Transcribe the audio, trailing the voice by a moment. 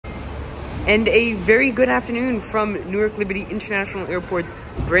And a very good afternoon from Newark Liberty International Airport's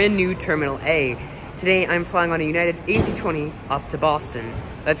brand new Terminal A. Today I'm flying on a United A320 up to Boston.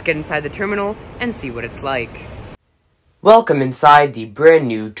 Let's get inside the terminal and see what it's like. Welcome inside the brand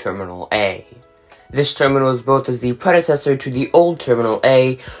new Terminal A. This terminal was built as the predecessor to the old Terminal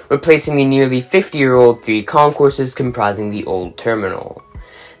A, replacing the nearly 50-year-old 3 concourses comprising the old terminal.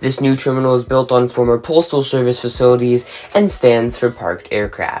 This new terminal is built on former Postal Service facilities and stands for parked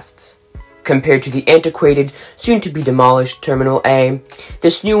aircrafts. Compared to the antiquated, soon-to-be-demolished Terminal A,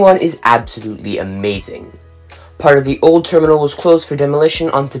 this new one is absolutely amazing. Part of the old terminal was closed for demolition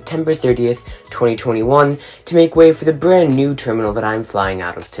on September 30th, 2021, to make way for the brand new terminal that I'm flying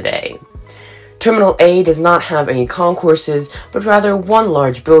out of today. Terminal A does not have any concourses, but rather one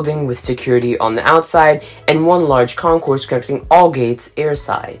large building with security on the outside and one large concourse connecting all gates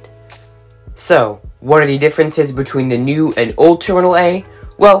airside. So, what are the differences between the new and old Terminal A?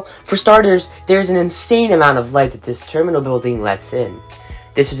 Well, for starters, there's an insane amount of light that this terminal building lets in.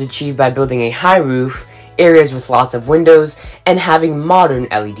 This was achieved by building a high roof, areas with lots of windows, and having modern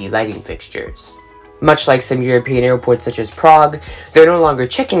LED lighting fixtures. Much like some European airports such as Prague, they're no longer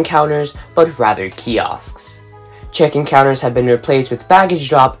check-in counters, but rather kiosks. Check-in counters have been replaced with baggage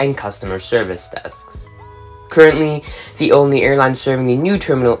drop and customer service desks. Currently, the only airlines serving the new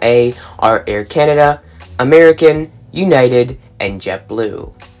Terminal A are Air Canada, American, United, and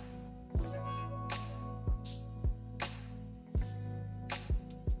JetBlue.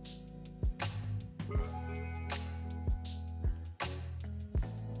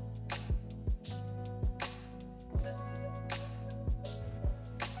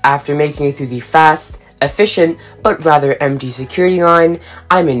 After making it through the fast, efficient, but rather empty security line,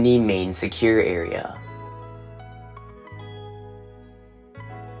 I'm in the main secure area.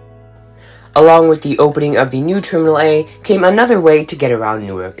 Along with the opening of the new Terminal A came another way to get around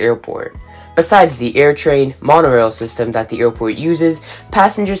Newark Airport. Besides the AirTrain monorail system that the airport uses,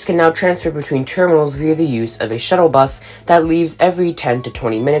 passengers can now transfer between terminals via the use of a shuttle bus that leaves every 10 to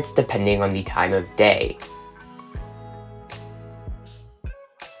 20 minutes depending on the time of day.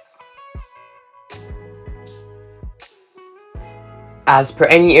 As per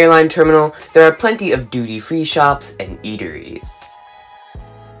any airline terminal, there are plenty of duty-free shops and eateries.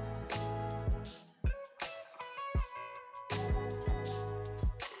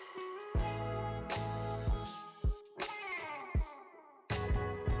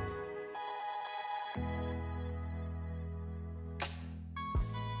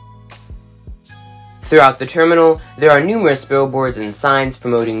 Throughout the terminal, there are numerous billboards and signs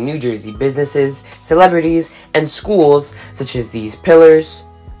promoting New Jersey businesses, celebrities, and schools such as these pillars,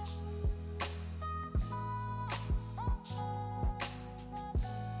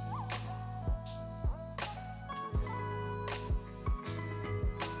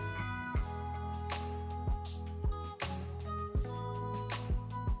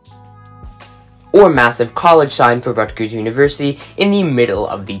 or massive college sign for Rutgers University in the middle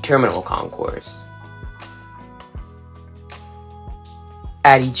of the terminal concourse.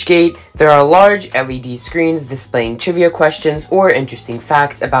 At each gate, there are large LED screens displaying trivia questions or interesting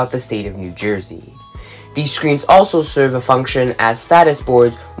facts about the state of New Jersey. These screens also serve a function as status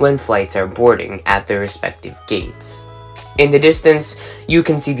boards when flights are boarding at their respective gates. In the distance, you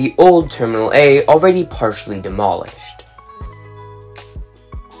can see the old Terminal A already partially demolished.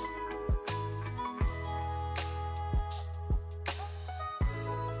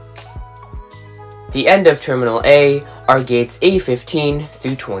 The end of Terminal A are gates A15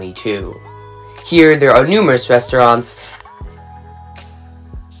 through 22. Here there are numerous restaurants,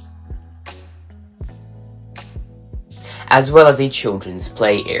 as well as a children's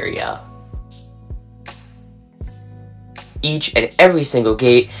play area. Each and every single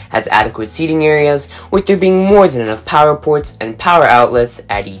gate has adequate seating areas, with there being more than enough power ports and power outlets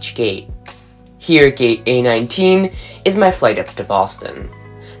at each gate. Here, gate A19 is my flight up to Boston.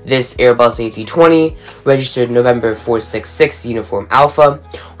 This Airbus A320, registered November 466 Uniform Alpha,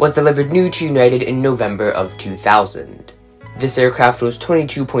 was delivered new to United in November of 2000. This aircraft was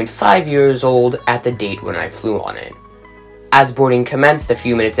 22.5 years old at the date when I flew on it. As boarding commenced a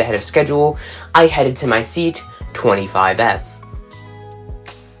few minutes ahead of schedule, I headed to my seat, 25F.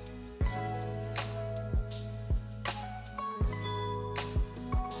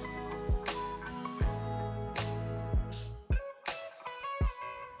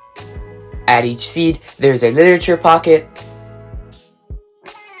 At each seat, there is a literature pocket,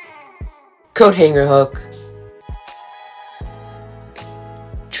 coat hanger hook,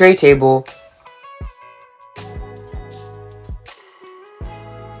 tray table,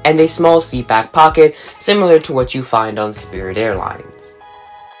 and a small seat back pocket similar to what you find on Spirit Airlines.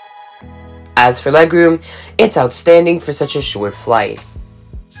 As for legroom, it's outstanding for such a short flight.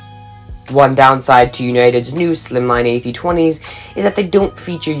 One downside to United's new slimline A320s is that they don't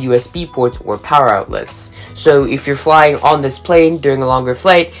feature USB ports or power outlets, so if you're flying on this plane during a longer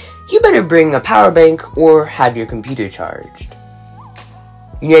flight, you better bring a power bank or have your computer charged.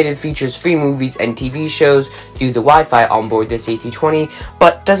 United features free movies and TV shows through the Wi-Fi on board this A320,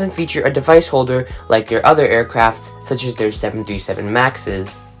 but doesn't feature a device holder like their other aircrafts, such as their 737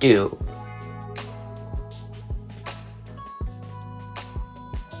 MAXs, do.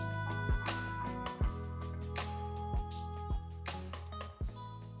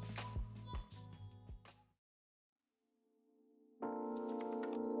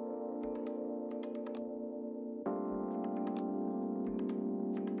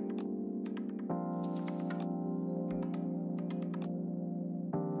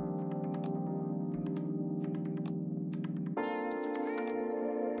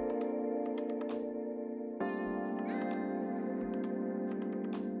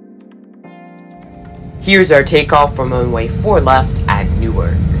 Here's our takeoff from runway 4 left at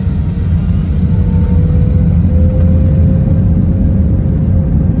Newark.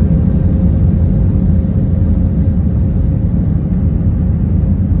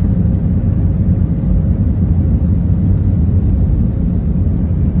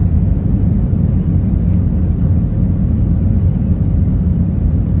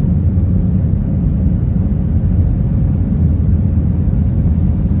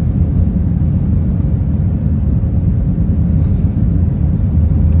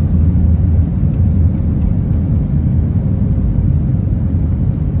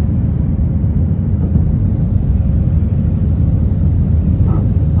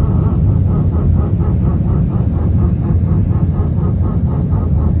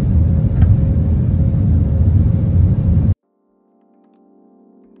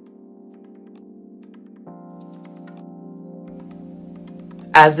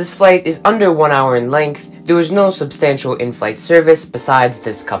 As this flight is under 1 hour in length, there was no substantial in-flight service besides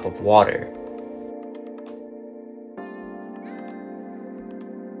this cup of water.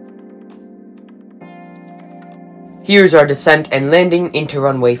 Here's our descent and landing into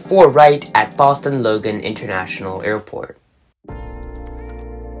runway 4 right at Boston Logan International Airport.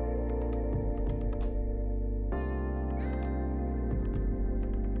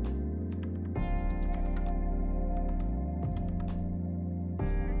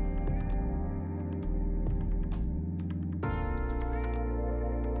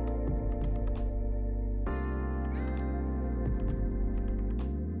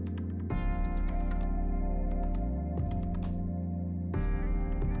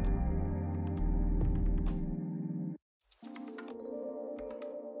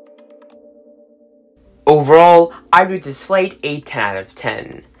 Overall, I rate this flight a 10 out of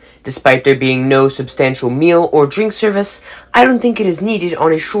 10. Despite there being no substantial meal or drink service, I don't think it is needed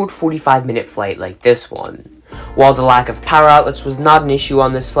on a short 45-minute flight like this one. While the lack of power outlets was not an issue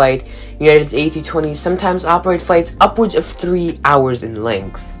on this flight, United's A320s sometimes operate flights upwards of 3 hours in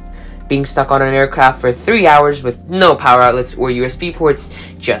length. Being stuck on an aircraft for 3 hours with no power outlets or USB ports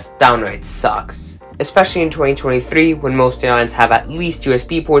just downright sucks. Especially in 2023, when most airlines have at least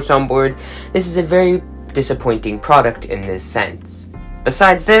USB ports on board, this is a very disappointing product in this sense.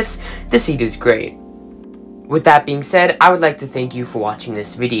 Besides this, the seat is great. With that being said, I would like to thank you for watching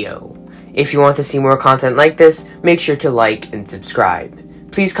this video. If you want to see more content like this, make sure to like and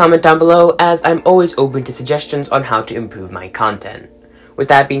subscribe. Please comment down below, as I'm always open to suggestions on how to improve my content. With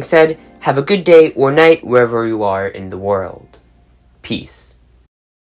that being said, have a good day or night wherever you are in the world. Peace.